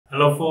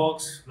Hello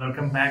folks,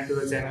 welcome back to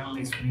the channel.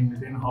 It's me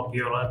Nitin. Hope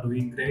you all are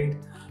doing great.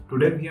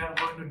 Today we are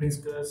going to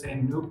discuss a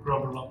new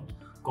problem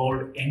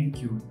called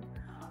N-Queen.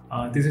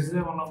 This is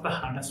one of the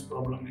hardest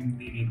problem in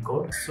the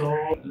Leetcode. So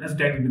let's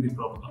dive into the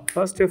problem.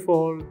 First of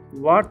all,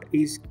 what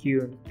is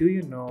queen? Do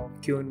you know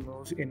queen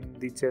moves in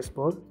the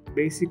chessboard?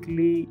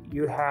 Basically,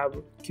 you have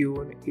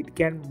queen. It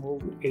can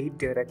move 8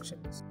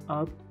 directions: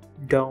 up,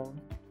 down,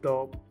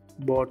 top,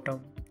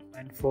 bottom,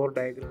 and 4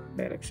 diagonal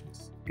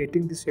directions.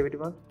 Getting this,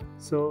 everyone?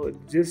 So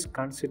just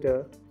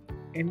consider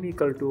n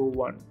equal to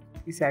 1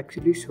 is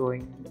actually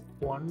showing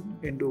 1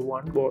 into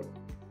 1 board.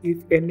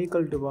 If n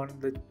equal to 1,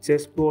 the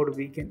chessboard,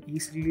 we can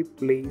easily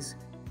place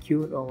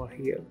queen over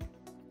here.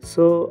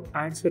 So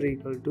answer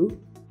equal to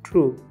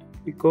true,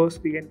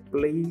 because we can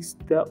place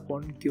the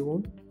one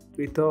queen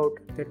without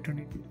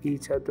threatening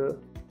each other.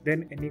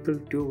 Then n equal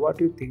to, what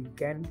do you think?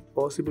 Can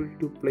possible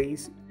to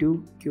place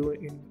 2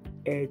 queen in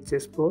a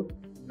chessboard?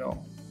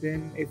 No.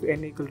 Then if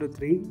n equal to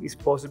 3, is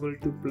possible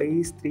to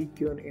place 3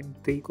 queen in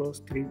 3 cross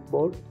 3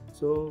 board.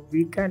 So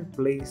we can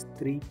place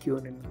 3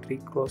 queen in 3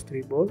 cross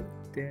 3 board.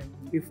 Then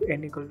if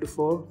n equal to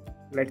 4,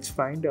 let's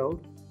find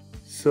out.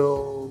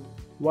 So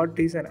what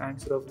is an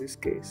answer of this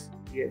case?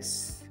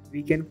 Yes,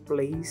 we can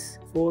place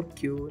 4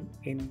 queen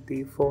in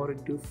the 4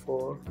 into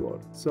 4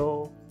 board.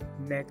 So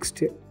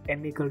next,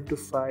 n equal to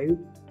 5,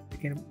 we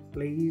can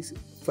place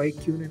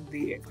 5 queen in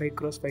the 5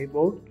 cross 5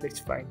 board. Let's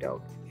find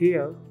out.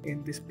 Here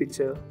in this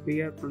picture, we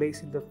are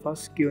placing the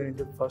first queen in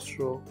the first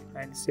row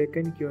and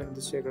second queen in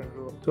the second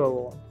row, so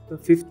on. The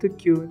fifth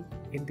queen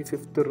in the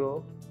fifth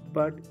row,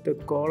 but the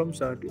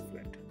columns are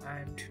different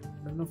and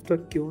none of the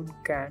queen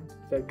can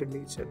threaten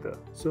each other.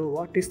 So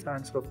what is the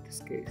answer of this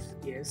case?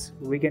 Yes,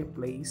 we can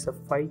place a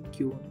 5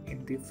 queen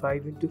in the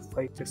 5 into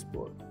 5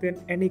 chessboard.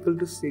 Then n equal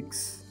to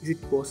 6. Is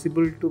it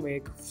possible to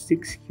make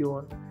 6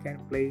 queen can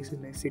place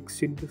in a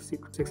 6 into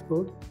 6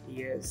 chessboard?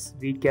 Yes,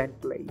 we can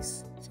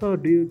place. So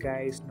do you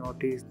guys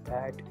notice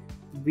that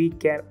we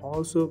can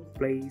also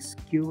place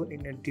queen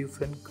in a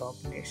different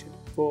combination?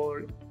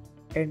 For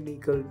n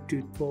equal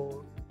to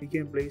 4, we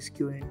can place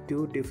queen in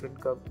 2 different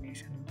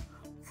combinations.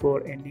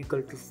 For n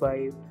equal to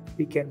 5,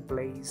 we can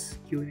place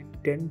queen in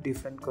 10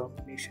 different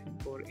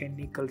combinations. For n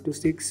equal to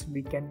 6,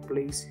 we can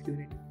place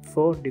queen in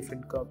 4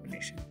 different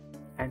combinations,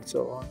 and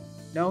so on.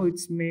 Now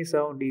it may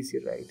sound easy,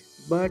 right?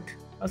 But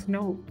as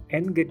now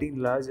n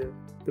getting larger,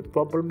 the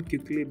problem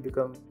quickly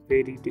becomes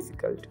very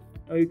difficult.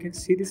 Now you can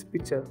see this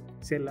picture.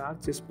 It's a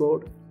large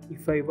chessboard.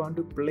 If I want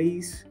to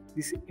place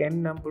this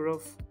n number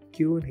of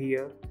queen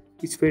here,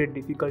 it's very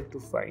difficult to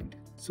find.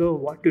 So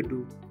what to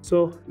do?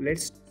 So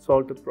let's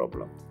solve the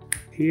problem.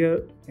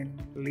 Here in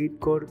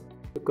Leetcode,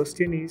 the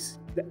question is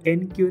the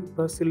n queen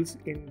puzzles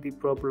in the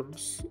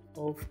problems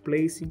of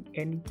placing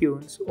n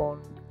queens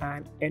on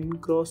an n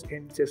cross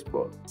n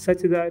chessboard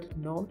such that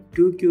no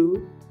 2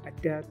 queens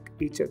attack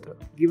each other.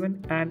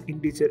 Given an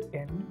integer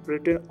n,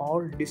 return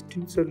all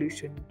distinct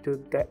solutions to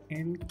the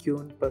n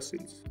queen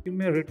puzzles. You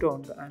may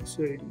return the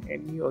answer in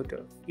any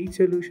order. Each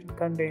solution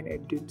contains a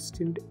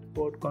distinct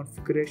board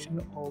configuration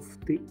of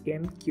the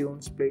n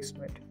queens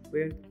placement,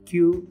 where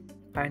q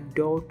and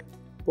dot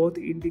both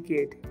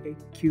indicate a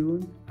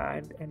queen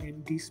and an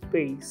empty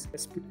space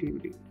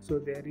respectively. So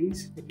there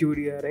is a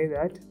 2D array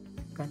that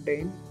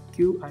contains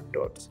q and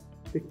dots.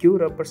 The q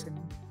represents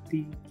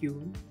the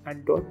queen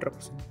and dot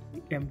represent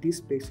the empty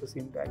spaces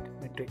in that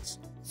matrix.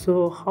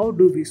 So how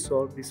do we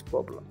solve this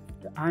problem?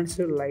 The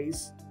answer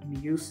lies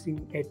in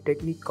using a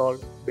technique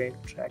called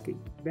backtracking.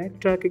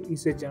 Backtracking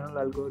is a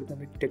general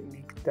algorithmic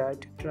technique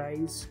that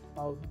tries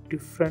out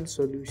different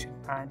solutions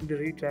and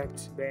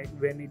retracts back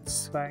when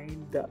it's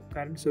find the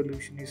current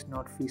solution is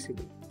not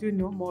feasible. To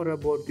know more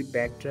about the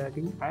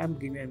backtracking, I am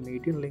giving a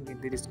meeting link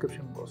in the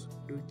description box.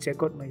 Do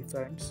check out my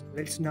friends.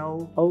 Let's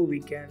know how we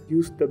can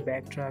use the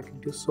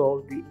backtracking to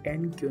solve the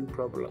n-queen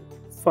problem.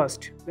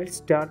 First, let's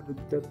start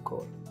with the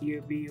code.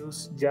 Here we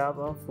use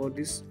Java for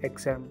this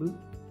example,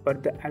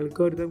 but the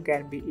algorithm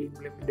can be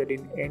implemented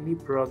in any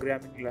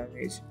programming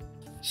language.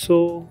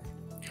 So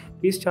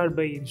we start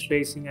by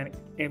initializing an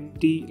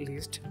empty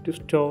list to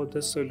store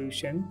the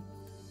solution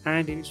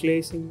and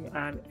initializing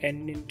an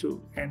n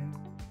into n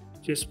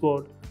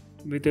chessboard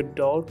with a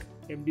dot,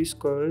 empty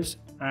squares,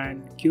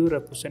 and q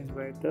represented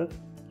by the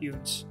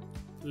queens.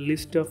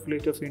 List of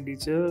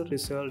integer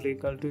result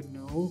equal to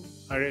no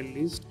array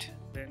list,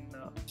 then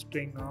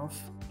string of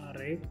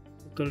array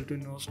equal to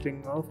no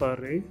string of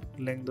array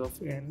length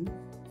of n.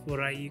 For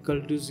I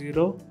equal to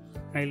 0,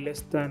 I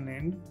less than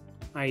n,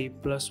 I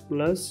plus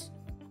plus.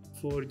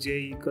 For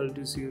j equal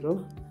to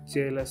 0,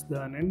 j less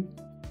than n,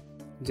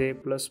 j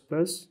plus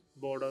plus.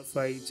 Board of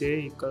ij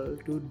equal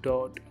to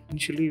dot.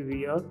 Initially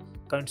we are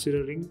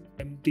considering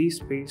empty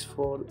space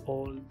for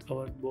all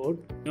our board.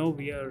 Now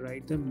we are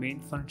write the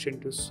main function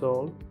to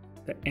solve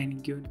the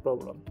n-queen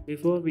problem.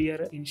 Before we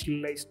are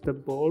initialize the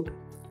board,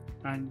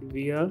 and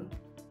we are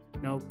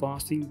now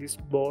passing this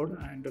board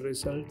and the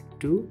result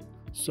to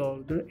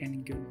solve the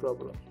n-queen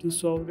problem. To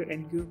solve the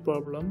n-queen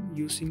problem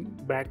using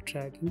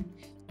backtracking,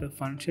 the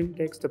function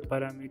takes the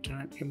parameter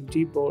and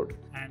empty board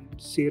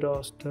and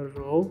zeros the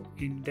row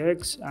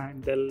index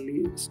and the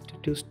list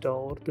to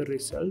store the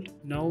result.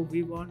 Now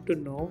we want to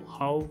know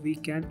how we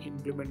can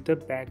implement the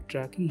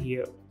backtracking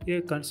here.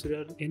 Here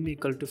consider n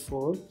equal to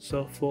 4,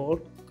 so 4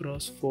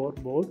 cross 4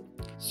 board.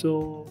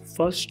 So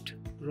first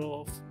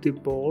row of the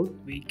board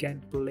we can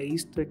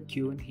place the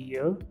queen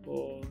here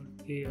or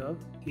here,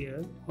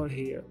 here or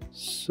here.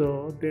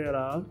 So there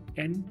are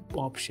n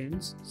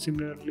options.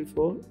 Similarly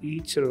for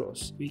each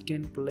rows, we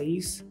can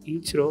place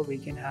each row, we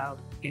can have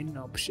n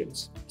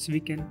options. So we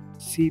can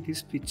see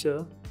this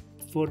picture.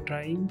 For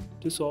trying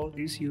to solve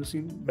this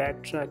using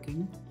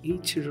backtracking,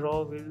 each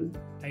row will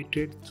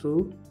iterate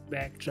through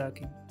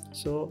backtracking.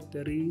 So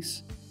there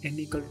is n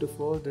equal to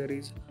 4, there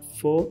is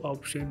 4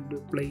 options to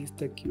place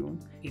the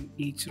queen in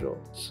each row.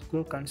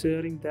 So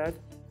considering that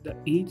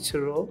each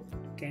row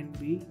can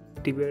be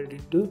divided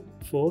into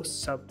 4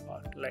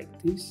 subparts like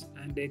this,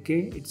 and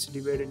again it's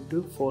divided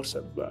into 4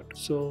 subparts.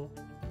 So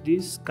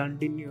this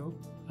continue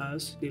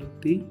as till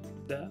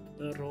the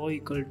row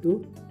equal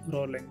to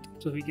row length.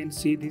 So we can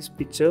see this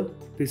picture.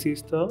 This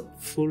is the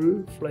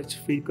full-fledged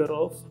figure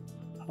of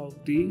how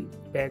the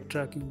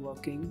backtracking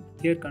working.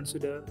 Here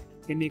consider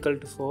n equal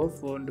to 4,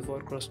 4 into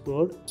 4 cross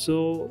board.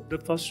 So the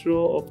first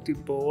row of the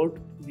board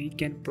we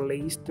can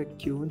place the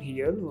queen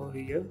here or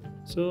here.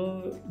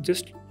 So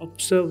just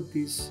observe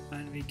this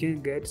and we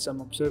can get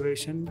some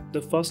observation.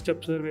 The first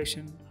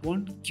observation,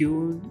 one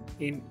queen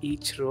in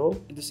each row,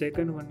 and the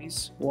second one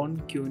is one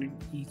queen in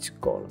each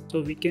column.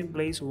 So we can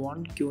place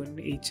one queen in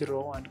each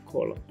row and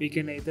column. We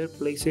can either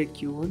place a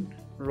queen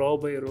row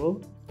by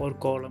row or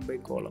column by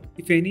column.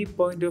 If any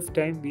point of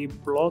time we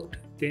blocked,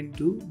 then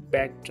do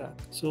backtrack.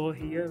 So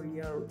here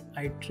we are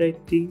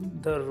iterating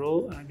the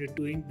row and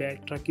doing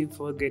backtracking.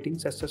 For getting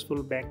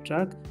successful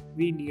backtrack,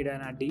 we need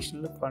an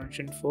additional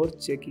function for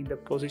checking the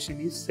position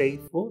is safe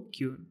for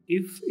queen.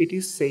 If it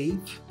is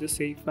safe, the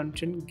safe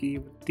function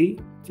give the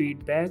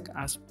feedback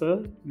as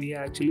per we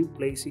are actually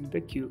placing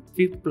the queen. If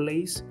we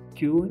place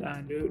queen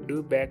and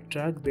do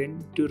backtrack,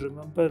 then to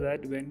remember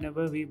that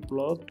whenever we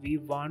blocked, we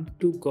want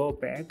to go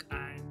back,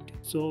 and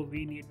so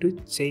we need to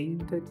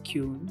change the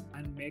queen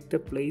and make the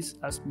place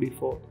as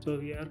before. So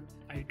we are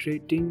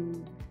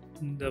iterating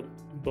the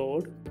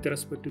board with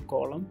respect to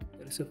column.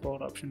 There is a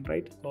 4 option,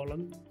 right?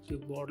 Column to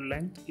board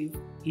length. If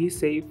is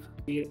safe,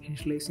 we are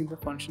initializing the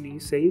function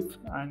is safe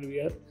and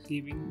we are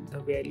giving the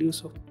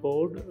values of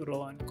board,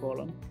 row and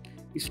column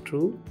is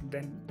true,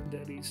 then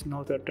there is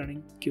no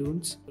returning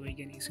queens. So we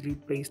can easily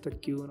place the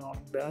queen on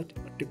that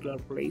particular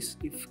place.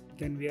 If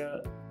then we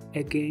are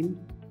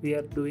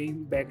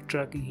doing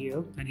backtracking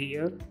here, and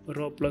here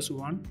row plus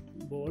 1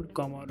 board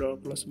comma row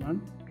plus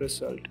 1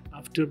 result.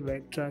 After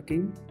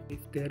backtracking,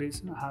 if there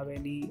is have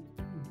any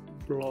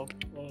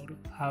blocked or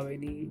have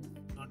any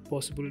not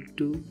possible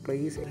to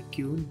place a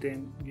queen,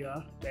 then we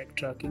are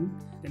backtracking.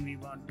 Then we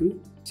want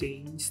to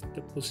change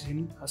the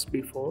position as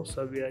before,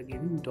 so we are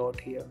giving dot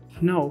here.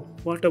 Now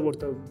what about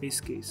the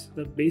base case?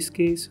 The base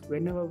case,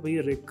 whenever we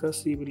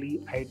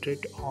recursively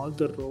iterate all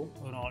the row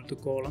or all the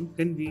column,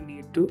 then we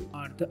need to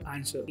add the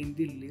answer in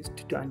the list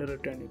to and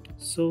return it.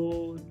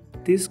 So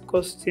this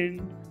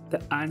question,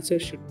 the answer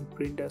should be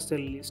printed as a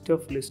list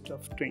of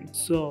strings.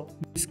 So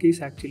in this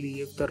case,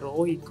 actually if the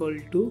row equal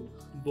to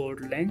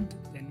board length,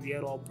 then we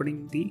are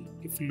opening the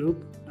if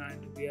loop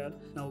and we are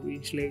now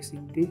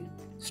initializing the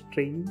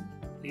string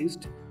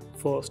list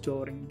for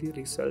storing the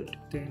result.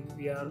 Then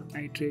we are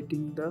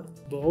iterating the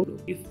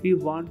board. If we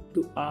want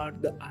to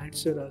add the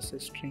answer as a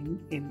string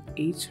in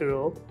each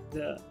row,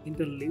 in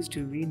the list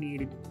we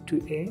need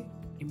to a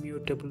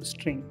immutable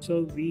string.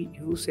 So we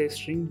use a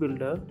string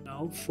builder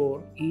now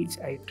for each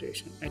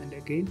iteration, and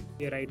again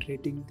we are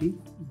iterating the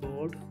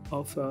board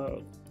of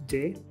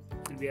j,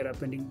 and we are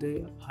appending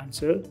the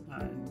answer,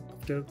 and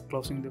after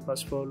closing the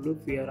first for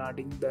loop we are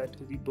adding that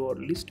to the board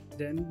list.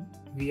 Then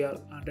we are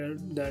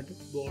added that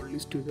board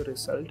list to the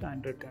result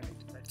and return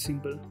it. That's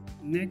simple.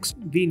 Next,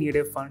 we need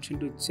a function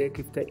to check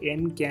if the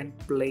n can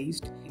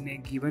placed in a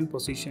given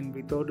position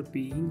without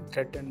being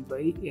threatened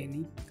by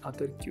any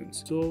other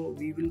queues. So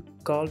we will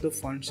call the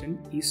function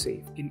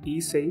isSafe. In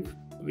isSafe,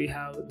 we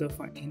have the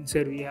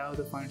inside we have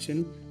the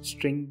function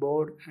string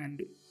board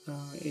and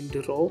in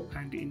the row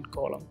and in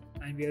column,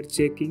 and we are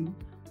checking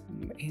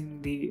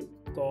in the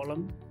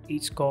column,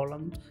 each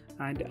column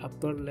and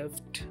upper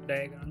left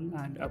diagonal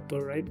and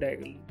upper right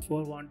diagonal. If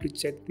we want to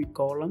check the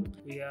column,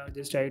 we are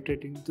just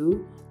iterating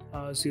to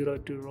 0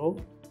 to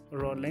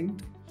row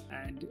length,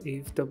 and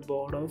if the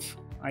board of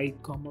I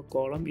comma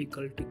column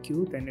equal to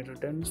q, then it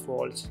returns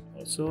false.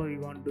 Also we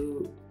want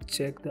to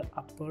check the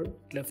upper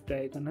left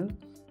diagonal,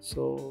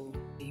 so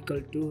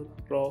equal to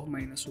row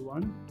minus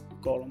 1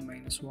 column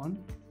minus 1,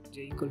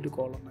 j equal to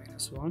column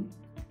minus 1,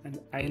 and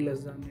I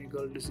less than or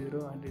equal to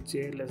 0 and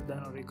j less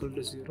than or equal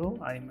to 0,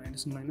 I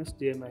minus minus,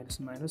 j minus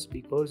minus,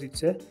 because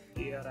it's a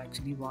we are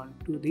actually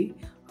want to the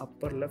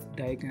upper left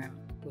diagonal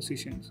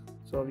positions.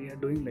 So we are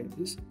doing like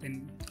this.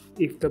 Then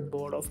if the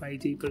board of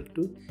ij equal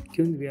to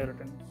q, we are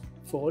written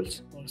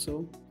false.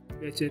 Also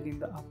we are checking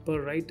the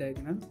upper right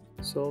diagonal,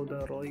 So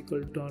the row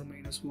equal to r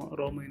minus 1,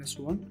 row minus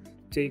 1,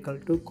 j equal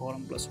to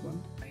column plus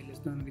 1, I less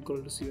than or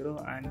equal to 0,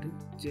 and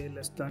j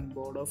less than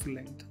board of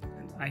length,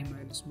 and I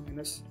minus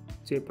minus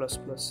j plus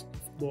plus.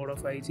 If board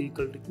of ij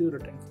equal to q,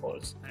 return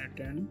false, and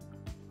return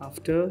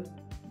after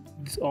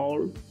this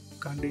all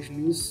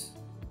condition is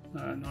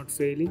not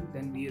failing,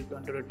 then we are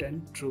going to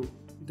return true.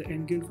 The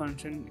N-Queen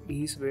function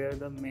is where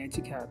the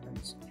magic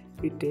happens.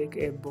 We take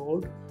a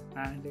board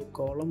and a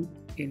column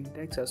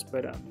index as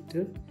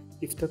parameter.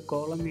 If the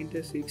column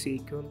index is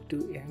equal to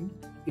n,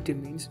 it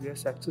means we have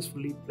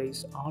successfully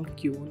placed all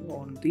queuing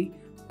on the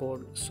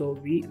board. So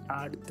we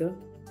add the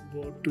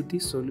board to the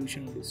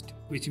solution list,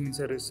 which means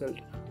a result.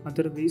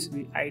 Otherwise,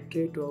 we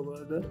iterate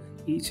over the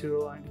each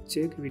row and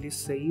check if it is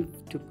safe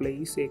to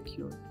place a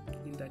queue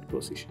in that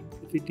position.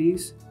 If it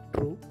is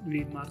true,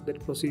 we mark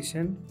that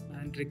position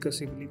and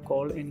recursively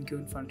call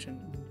N-Queen function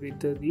with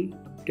the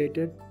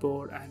updated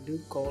board and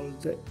call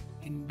the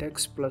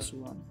index plus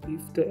 1.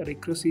 If the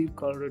recursive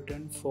call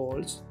return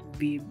false,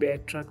 we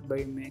backtrack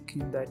by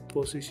making that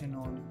position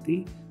on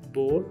the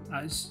board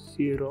as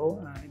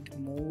 0 and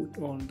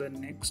move on the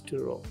next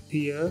row.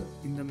 Here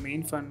in the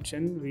main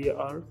function, we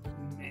are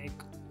make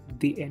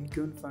the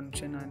N-Queen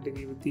function and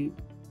give the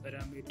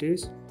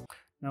parameters.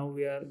 Now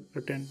we are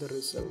return the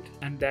result,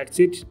 and that's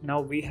it.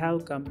 Now we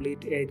have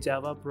completed a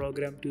Java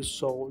program to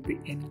solve the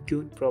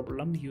N-Queen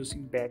problem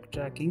using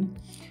backtracking.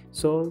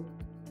 So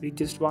we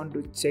just want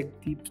to check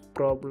the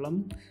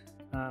problem.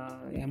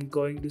 I'm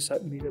going to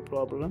submit the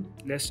problem.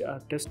 Let's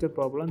test the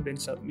problem, then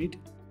submit.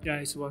 Yeah,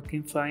 it's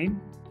working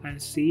fine,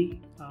 and see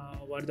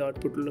what the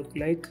output look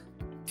like.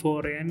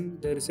 For n,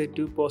 there is a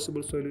 2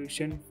 possible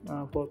solution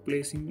for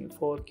placing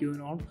 4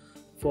 queuing on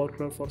 4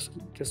 crore for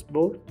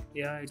chessboard.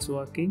 Yeah, it's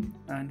working.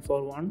 And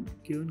for 1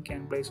 queuing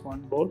can place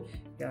 1 board.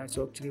 Yeah, it's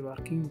actually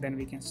working. Then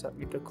we can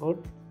submit the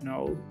code.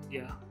 Now,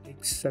 yeah,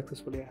 it's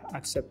successfully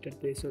accepted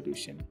the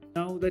solution.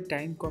 Now the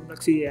time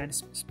complexity and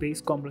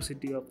space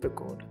complexity of the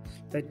code.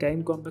 The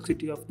time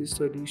complexity of this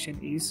solution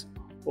is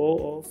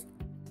O of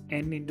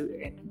n into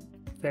n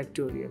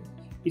factorial.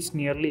 It's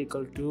nearly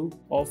equal to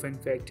O of n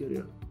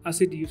factorial,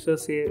 as it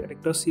uses a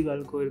recursive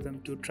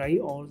algorithm to try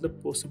all the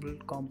possible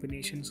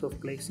combinations of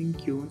placing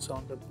queues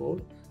on the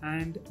board,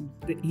 and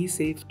the is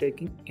safe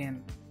taking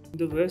n. In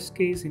the worst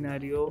case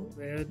scenario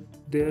where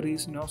there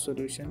is no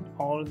solution,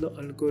 all the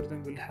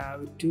algorithm will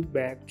have to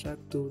backtrack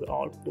to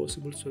all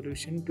possible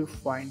solutions to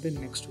find the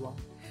next one,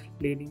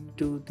 leading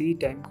to the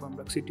time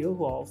complexity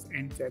of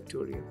n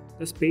factorial.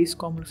 The space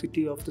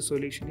complexity of the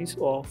solution is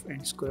O of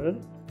n square,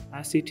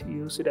 as it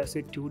used as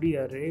a 2D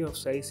array of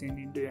size n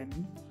into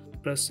n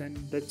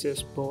present the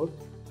chessboard.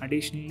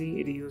 Additionally,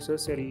 it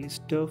uses a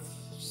list of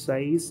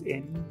size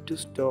n to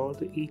store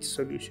each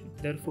solution.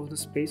 Therefore, the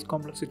space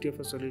complexity of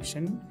a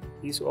solution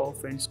is O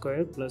of n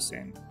square plus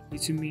n,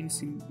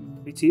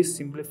 which is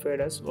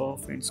simplified as O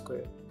of n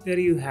square. There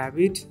you have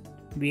it.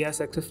 We have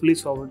successfully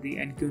solved the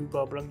N-Queen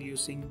problem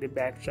using the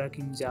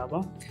backtracking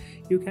Java.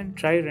 You can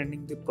try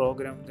running the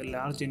program with a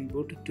large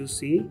input to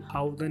see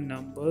how the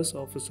numbers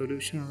of a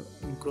solution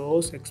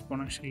grows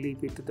exponentially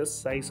with the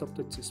size of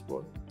the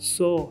chessboard.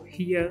 So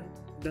here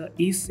the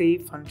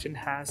isSave function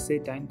has a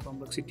time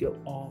complexity of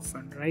O of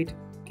n, right?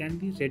 Can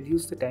we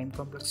reduce the time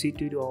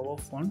complexity to O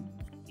of 1?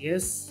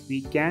 Yes,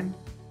 we can.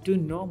 To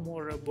know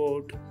more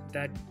about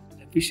that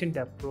efficient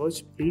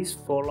approach, please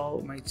follow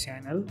my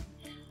channel.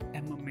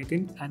 I'm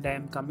Metin, and I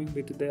am coming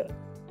with the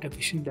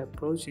efficient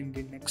approach in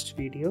the next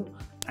video.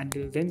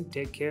 Until then,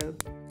 take care.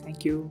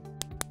 Thank you.